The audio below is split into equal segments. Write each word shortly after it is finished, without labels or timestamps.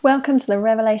Welcome to the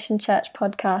Revelation Church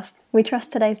podcast. We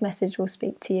trust today's message will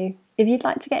speak to you. If you'd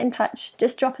like to get in touch,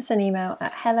 just drop us an email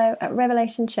at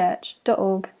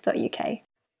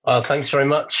hello@revelationchurch.org.uk. Thanks very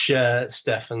much,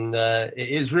 Steph. And it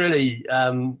is really,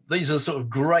 these are sort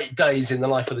of great days in the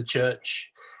life of the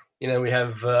church. You know, we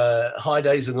have high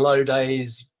days and low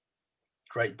days,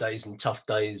 great days and tough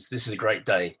days. This is a great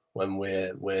day when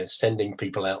we're sending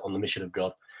people out on the mission of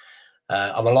God.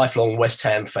 I'm a lifelong West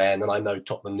Ham fan, and I know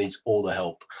Tottenham needs all the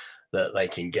help that they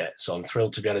can get. So I'm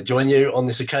thrilled to be able to join you on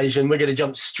this occasion. We're going to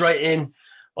jump straight in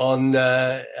on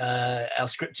our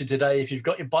scripture today. If you've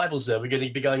got your Bibles there, we're going to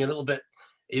be going a little bit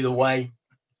either way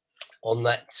on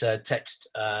that text.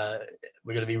 We're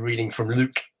going to be reading from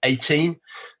Luke 18.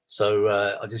 So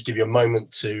I'll just give you a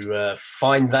moment to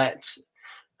find that.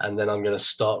 And then I'm going to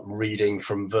start reading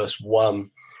from verse 1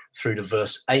 through to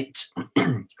verse 8.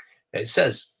 It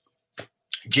says,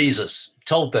 Jesus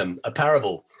told them a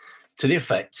parable to the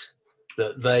effect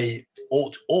that they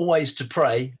ought always to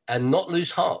pray and not lose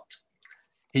heart.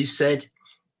 He said,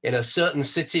 in a certain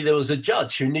city there was a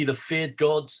judge who neither feared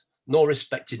God nor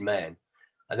respected man.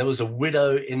 And there was a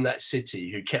widow in that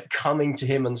city who kept coming to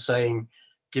him and saying,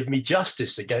 give me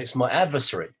justice against my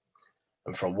adversary.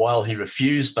 And for a while he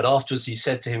refused, but afterwards he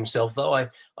said to himself, though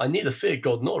I neither fear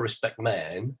God nor respect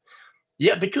man,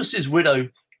 yet because this widow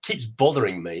keeps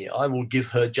bothering me, I will give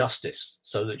her justice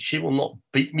so that she will not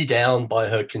beat me down by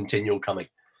her continual coming.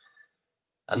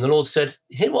 And the Lord said,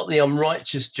 hear what the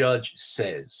unrighteous judge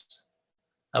says.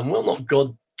 And will not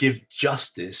God give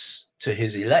justice to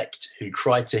his elect who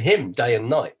cry to him day and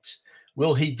night?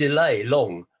 Will he delay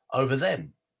long over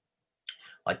them?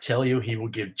 I tell you, he will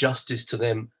give justice to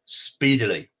them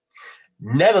speedily.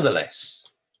 Nevertheless,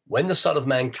 when the Son of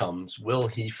Man comes, will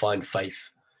he find faith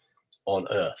on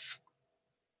earth?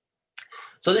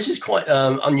 So this is quite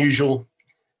unusual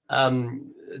to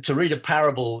read a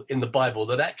parable in the Bible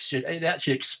that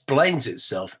actually explains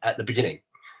itself at the beginning.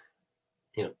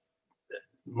 You know,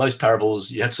 most parables,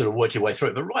 you have to sort of work your way through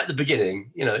it. But right at the beginning,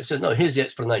 you know, it says, no, here's the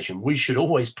explanation. We should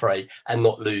always pray and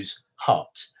not lose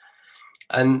heart.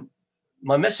 And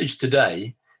my message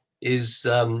today is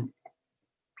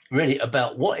really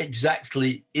about what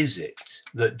exactly is it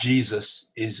that Jesus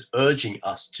is urging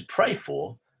us to pray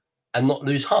for and not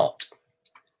lose heart.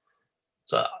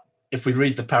 So if we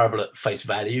read the parable at face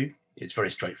value, it's very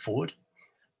straightforward.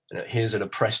 You know, here's an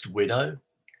oppressed widow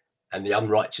and the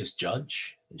unrighteous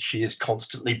judge, and she is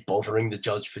constantly bothering the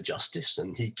judge for justice,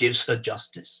 and he gives her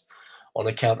justice on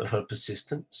account of her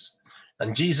persistence.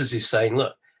 And Jesus is saying,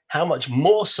 look, how much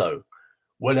more so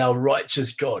will our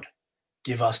righteous God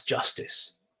give us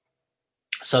justice?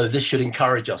 So this should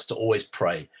encourage us to always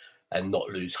pray and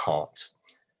not lose heart.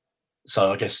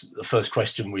 So I guess the first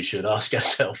question we should ask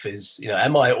ourselves is, you know,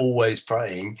 am I always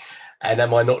praying and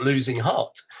am I not losing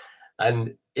heart?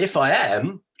 And if I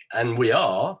am, and we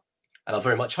are, and I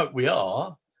very much hope we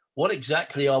are, what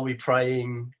exactly are we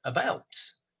praying about?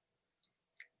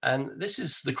 And this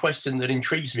is the question that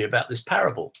intrigues me about this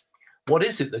parable. What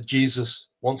is it that Jesus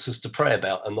wants us to pray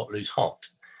about and not lose heart?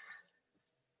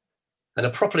 And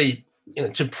to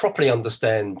properly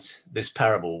understand this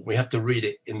parable, we have to read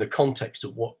it in the context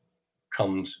of what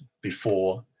comes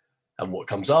before and what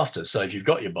comes after. So if you've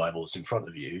got your Bibles in front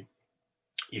of you,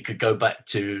 you could go back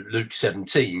to Luke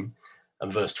 17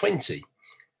 and verse 20.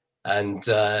 And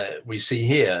we see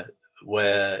here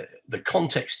where the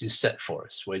context is set for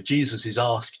us, where Jesus is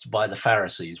asked by the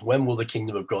Pharisees, when will the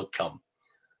kingdom of God come?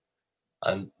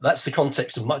 And that's the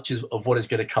context of much of what is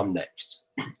going to come next.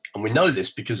 And we know this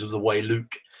because of the way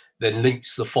Luke then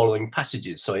links the following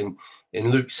passages. So in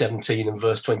Luke 17 and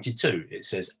verse 22, it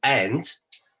says, and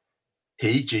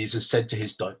Jesus said to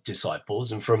his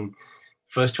disciples, and from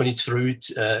verse 22 through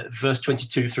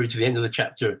to the end of the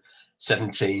chapter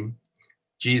 17,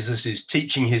 Jesus is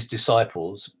teaching his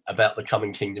disciples about the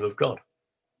coming kingdom of God.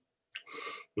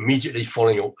 Immediately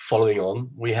following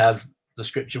on, we have the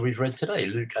scripture we've read today,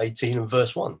 Luke 18 and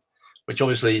verse 1, which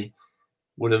obviously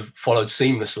would have followed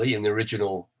seamlessly in the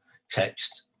original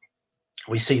text.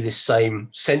 We see this same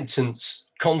sentence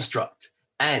construct,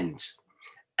 and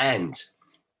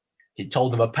he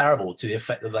told them a parable to the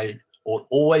effect that they ought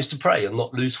always to pray and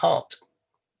not lose heart.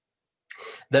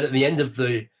 Then at the end of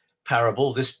the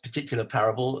parable, this particular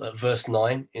parable, at verse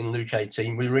 9 in Luke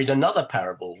 18, we read another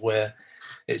parable where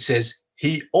it says,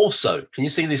 he also, can you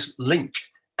see this link?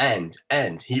 And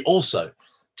he also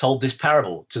told this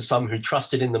parable to some who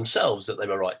trusted in themselves that they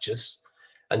were righteous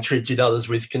and treated others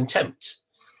with contempt.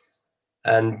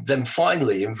 And then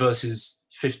finally, in verses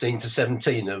 15 to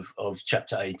 17 of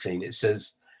chapter 18, it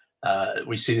says,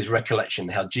 we see this recollection,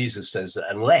 how Jesus says that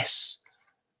unless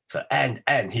So,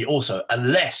 and he also,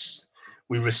 unless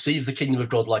we receive the kingdom of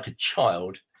God like a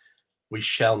child, we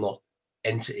shall not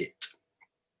enter it.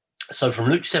 So from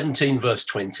Luke 17, verse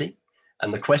 20,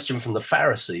 and the question from the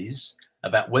Pharisees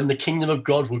about when the kingdom of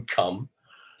God would come,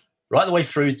 right the way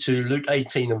through to Luke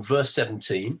 18 and verse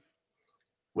 17,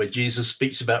 where Jesus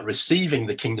speaks about receiving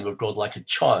the kingdom of God like a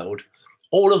child,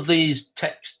 all of these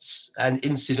texts and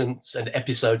incidents and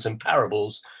episodes and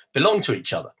parables belong to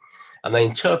each other, and they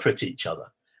interpret each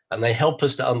other, and they help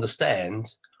us to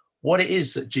understand what it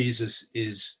is that Jesus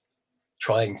is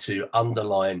trying to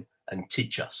underline and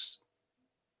teach us.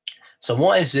 So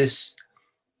why is this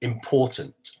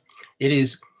important? It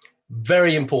is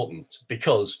very important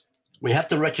because we have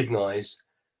to recognize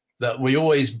that we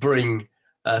always bring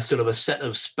sort of a set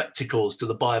of spectacles to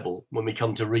the Bible when we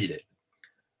come to read it.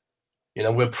 You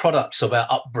know, we're products of our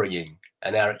upbringing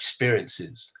and our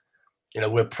experiences. You know,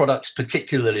 we're products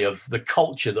particularly of the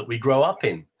culture that we grow up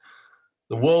in,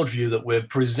 the worldview that we're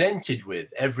presented with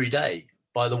every day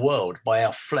by the world, by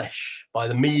our flesh, by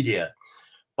the media,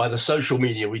 by the social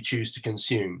media we choose to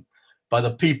consume, by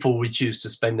the people we choose to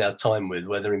spend our time with,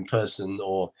 whether in person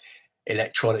or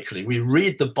electronically. We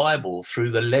read the Bible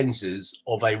through the lenses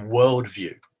of a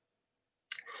worldview.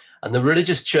 And the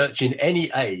religious church in any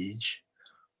age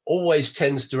always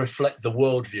tends to reflect the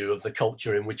worldview of the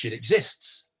culture in which it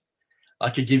exists. I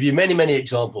could give you many, many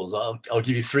examples. I'll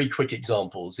give you three quick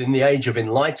examples. In the age of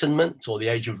enlightenment, or the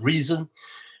age of reason,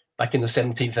 back in the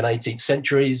 17th and 18th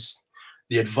centuries,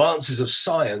 the advances of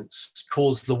science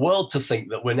caused the world to think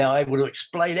that we're now able to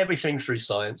explain everything through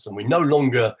science and we no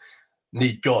longer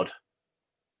need God.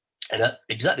 And at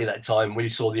exactly that time, we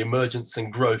saw the emergence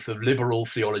and growth of liberal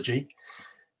theology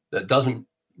that doesn't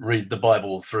read the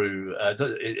Bible through,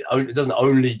 it doesn't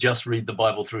only just read the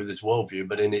Bible through this worldview,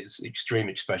 but in its extreme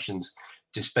expressions,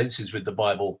 dispenses with the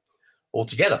Bible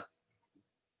altogether.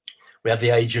 We have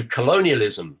the age of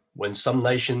colonialism, when some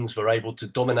nations were able to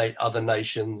dominate other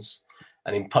nations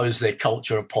and impose their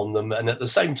culture upon them. And at the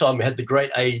same time, we had the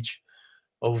great age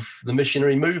of the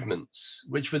missionary movements,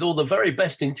 which with all the very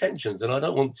best intentions, and I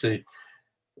don't want to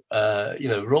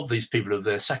rob these people of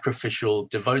their sacrificial,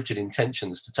 devoted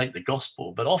intentions to take the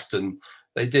gospel, but often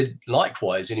they did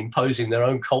likewise in imposing their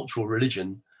own cultural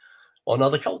religion on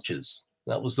other cultures.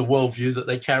 That was the worldview that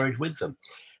they carried with them.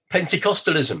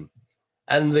 Pentecostalism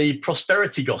and the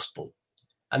prosperity gospel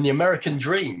and the American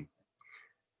dream.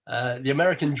 The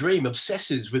American dream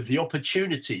obsesses with the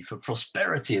opportunity for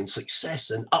prosperity and success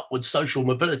and upward social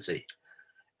mobility.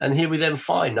 And here we then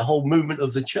find the whole movement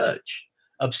of the church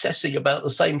obsessing about the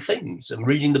same things and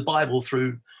reading the Bible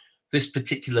through this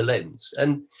particular lens.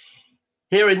 And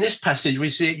here in this passage, we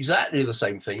see exactly the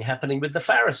same thing happening with the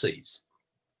Pharisees.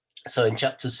 So in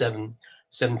chapter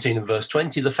 17 and verse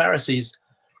 20, the Pharisees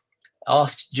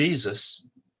asked Jesus,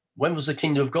 when was the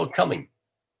kingdom of God coming?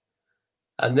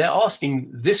 And they're asking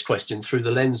this question through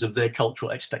the lens of their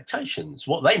cultural expectations.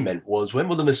 What they meant was, when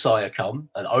will the Messiah come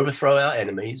and overthrow our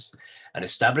enemies and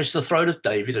establish the throne of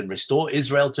David and restore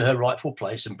Israel to her rightful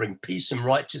place and bring peace and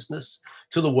righteousness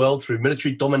to the world through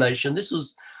military domination? This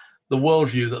was the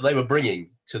worldview that they were bringing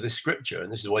to this scripture.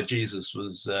 And this is why Jesus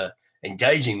was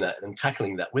engaging that and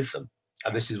tackling that with them.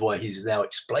 And this is why he's now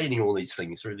explaining all these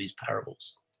things through these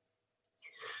parables.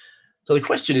 So the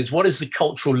question is, what is the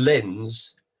cultural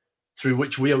lens through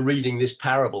which we are reading this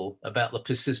parable about the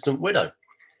persistent widow?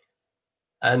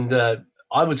 And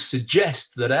I would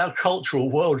suggest that our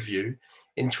cultural worldview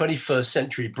in 21st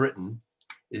century Britain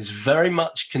is very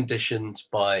much conditioned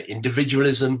by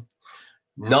individualism,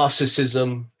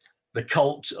 narcissism, the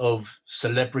cult of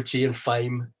celebrity and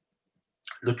fame.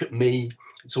 Look at me,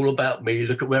 it's all about me.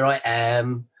 Look at where I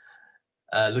am.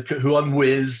 Look at who I'm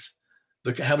with.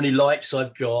 Look at how many likes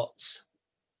I've got.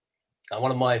 And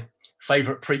one of my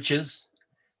favorite preachers,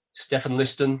 Stephen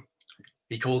Liston,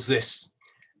 he calls this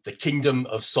the kingdom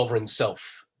of sovereign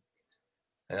self.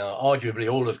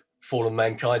 Arguably, all of fallen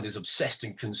mankind is obsessed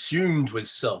and consumed with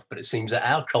self, but it seems that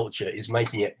our culture is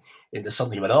making it into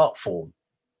something of an art form.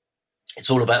 It's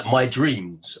all about my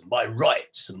dreams, my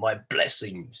rights, and my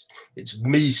blessings. It's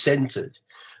me-centered,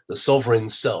 the sovereign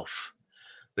self.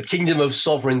 The kingdom of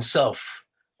sovereign self.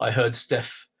 I heard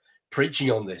Steph preaching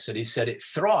on this, and he said it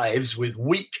thrives with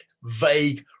weak,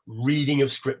 vague reading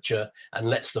of scripture and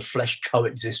lets the flesh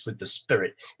coexist with the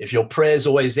spirit. If your prayers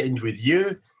always end with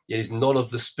you, it is not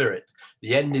of the spirit.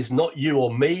 The end is not you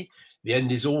or me. The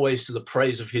end is always to the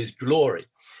praise of his glory.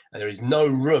 And there is no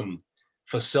room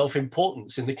for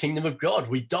self-importance in the kingdom of God.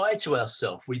 We die to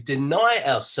ourselves. We deny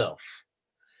ourselves.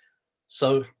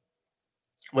 So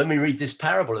when we read this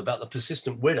parable about the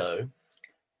persistent widow,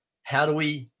 how do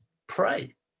we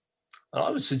pray? And I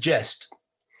would suggest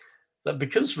that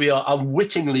because we are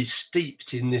unwittingly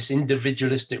steeped in this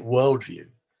individualistic worldview,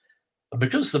 and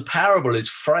because the parable is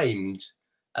framed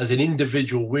as an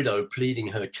individual widow pleading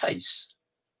her case,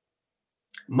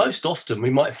 most often we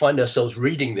might find ourselves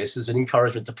reading this as an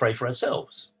encouragement to pray for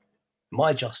ourselves.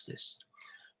 My justice,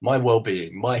 my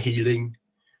well-being, my healing,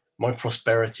 my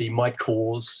prosperity, my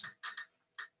cause.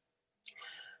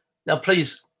 Now,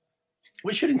 please,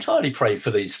 we should entirely pray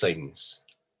for these things.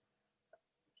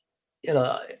 You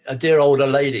know, a dear older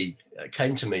lady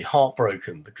came to me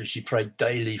heartbroken because she prayed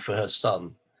daily for her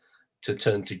son to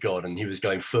turn to God, and he was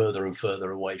going further and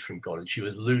further away from God, and she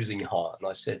was losing heart. And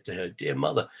I said to her, dear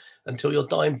mother, until your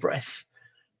dying breath,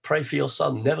 pray for your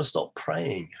son. Never stop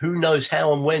praying. Who knows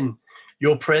how and when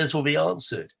your prayers will be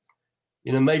answered?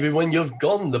 You know, maybe when you've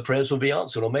gone, the prayers will be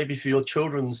answered, or maybe for your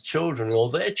children's children or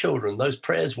their children, those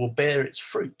prayers will bear its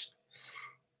fruit.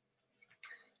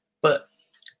 But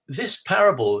this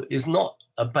parable is not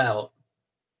about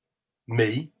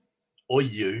me or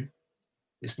you.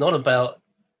 It's not about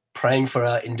praying for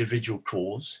our individual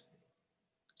cause.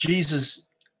 Jesus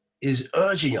is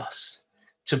urging us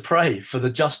to pray for the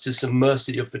justice and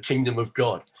mercy of the kingdom of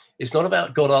God. It's not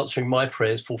about God answering my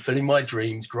prayers, fulfilling my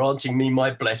dreams, granting me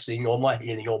my blessing or my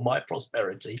healing or my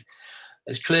prosperity.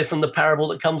 It's clear from the parable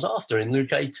that comes after in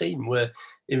Luke 18, where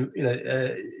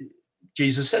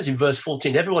Jesus says in verse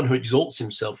 14, everyone who exalts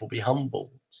himself will be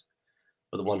humbled,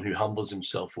 but the one who humbles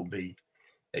himself will be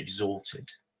exalted.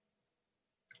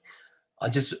 I'm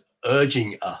just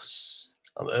urging us,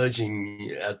 I'm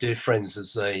urging our dear friends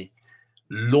as they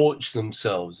launch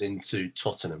themselves into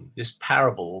Tottenham. This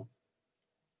parable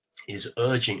is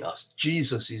urging us,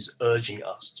 Jesus is urging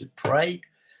us to pray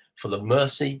for the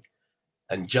mercy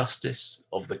and justice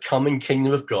of the coming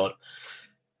kingdom of God,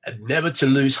 and never to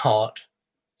lose heart,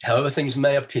 however things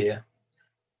may appear.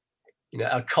 You know,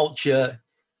 our culture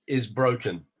is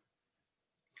broken.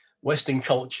 Western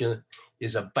culture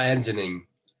is abandoning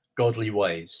godly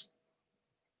ways.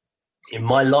 In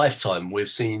my lifetime, we've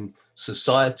seen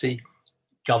society,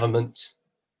 government,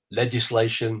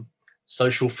 legislation,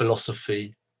 social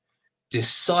philosophy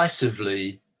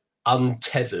decisively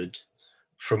untethered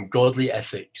from godly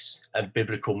ethics and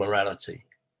biblical morality.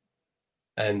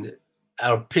 And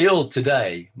our appeal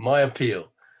today, my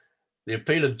appeal, the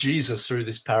appeal of Jesus through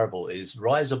this parable is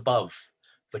rise above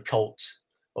the cult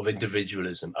of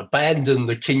individualism, abandon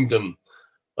the kingdom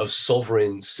of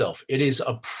sovereign self. It is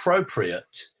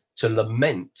appropriate to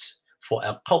lament for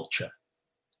our culture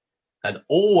and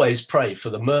always pray for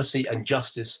the mercy and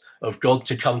justice of God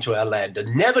to come to our land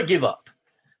and never give up.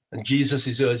 And Jesus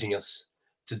is urging us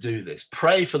to do this.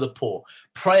 Pray for the poor,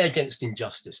 pray against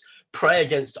injustice, pray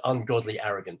against ungodly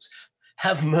arrogance.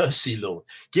 Have mercy, Lord.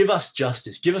 Give us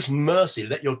justice, give us mercy.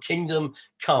 Let your kingdom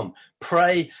come.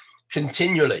 Pray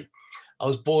continually. I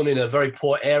was born in a very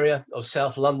poor area of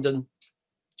South London.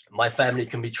 My family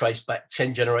can be traced back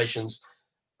 10 generations,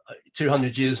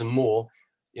 200 years and more,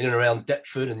 in and around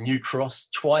Deptford and New Cross.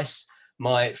 Twice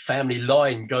my family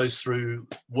line goes through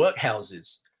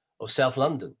workhouses of South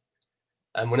London.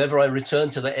 And whenever I return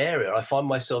to the area, I find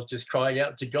myself just crying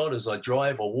out to God as I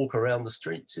drive or walk around the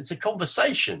streets. It's a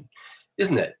conversation,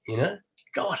 isn't it? You know,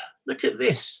 God, look at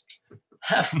this.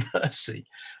 Have mercy.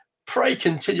 Pray,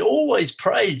 continue. Always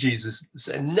pray, Jesus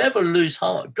said. Never lose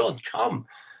heart. God, come.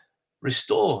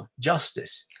 Restore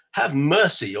justice. Have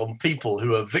mercy on people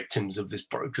who are victims of this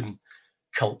broken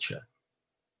culture.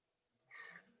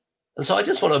 And so I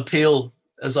just want to appeal,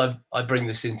 as I bring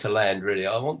this into land, really,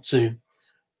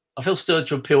 I feel stirred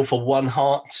to appeal for one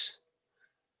heart,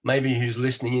 maybe who's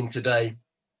listening in today,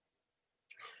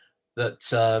 that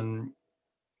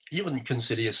you wouldn't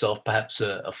consider yourself perhaps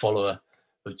a follower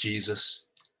of Jesus.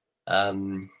 I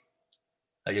don't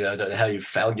know how you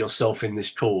found yourself in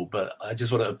this call, but I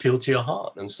just want to appeal to your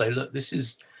heart and say, look, this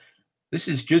is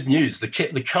good news.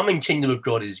 The coming kingdom of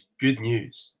God is good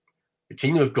news. The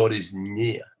kingdom of God is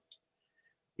near.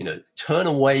 You know, turn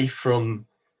away from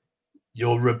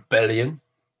your rebellion.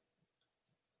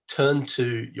 Turn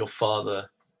to your Father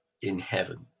in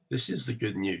heaven. This is the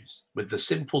good news. With the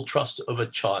simple trust of a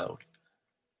child,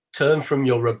 turn from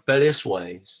your rebellious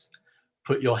ways.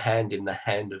 Put your hand in the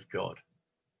hand of God.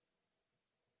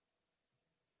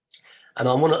 And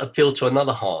I want to appeal to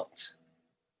another heart.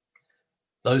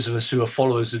 Those of us who are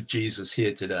followers of Jesus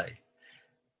here today.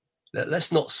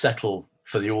 Let's not settle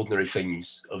for the ordinary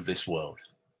things of this world.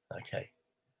 Okay.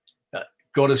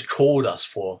 God has called us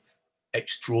for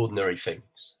extraordinary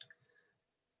things,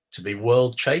 to be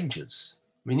world changers.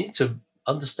 We need to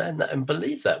understand that and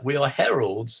believe that. We are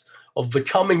heralds of the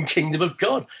coming kingdom of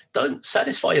God. Don't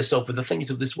satisfy yourself with the things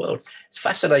of this world. It's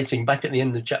fascinating back at the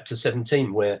end of chapter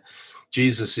 17 where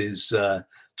Jesus is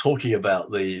talking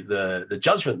about the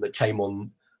judgment that came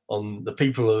on the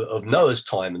people of Noah's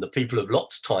time and the people of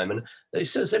Lot's time. And it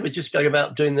says they were just going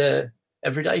about doing their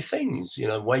everyday things,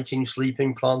 waking,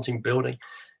 sleeping, planting, building,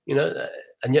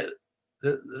 and yet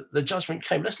the judgment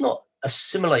came. Let's not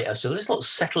assimilate ourselves. Let's not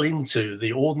settle into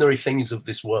the ordinary things of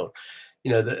this world.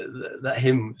 That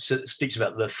hymn speaks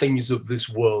about the things of this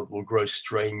world will grow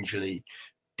strangely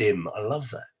dim. I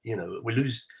love that.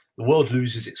 The world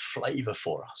loses its flavor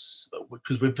for us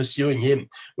because we're pursuing him.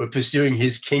 We're pursuing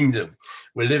his kingdom.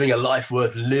 We're living a life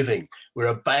worth living. We're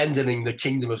abandoning the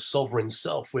kingdom of sovereign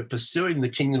self. We're pursuing the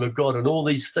kingdom of God, and all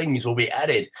these things will be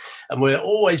added. And we're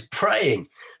always praying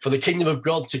for the kingdom of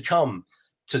God to come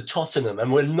to Tottenham,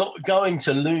 and we're not going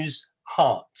to lose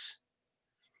heart.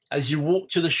 As you walk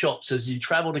to the shops, as you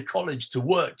travel to college, to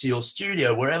work, to your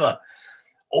studio, wherever,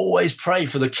 always pray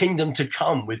for the kingdom to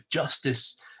come with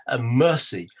justice and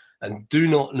mercy, and do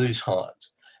not lose heart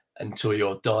until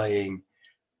your dying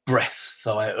breath.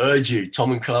 So I urge you,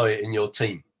 Tom and Chloe and your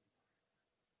team,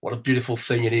 what a beautiful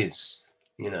thing it is,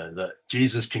 that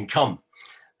Jesus can come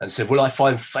and say, will I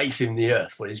find faith in the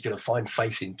earth? Well, he's going to find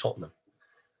faith in Tottenham.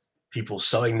 People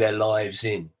sowing their lives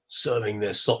in, serving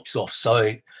their socks off,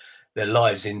 sowing their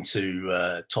lives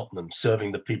into Tottenham,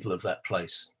 serving the people of that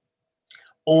place.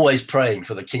 Always praying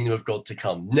for the kingdom of God to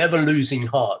come, never losing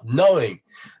heart, knowing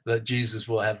that Jesus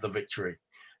will have the victory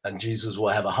and Jesus will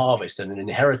have a harvest and an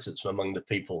inheritance among the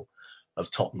people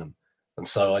of Tottenham. And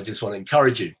so I just want to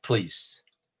encourage you, please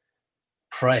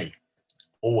pray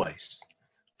always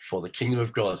for the kingdom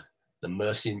of God, the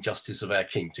mercy and justice of our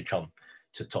King to come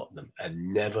to Tottenham, and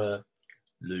never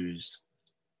lose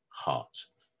heart.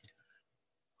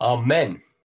 Amen.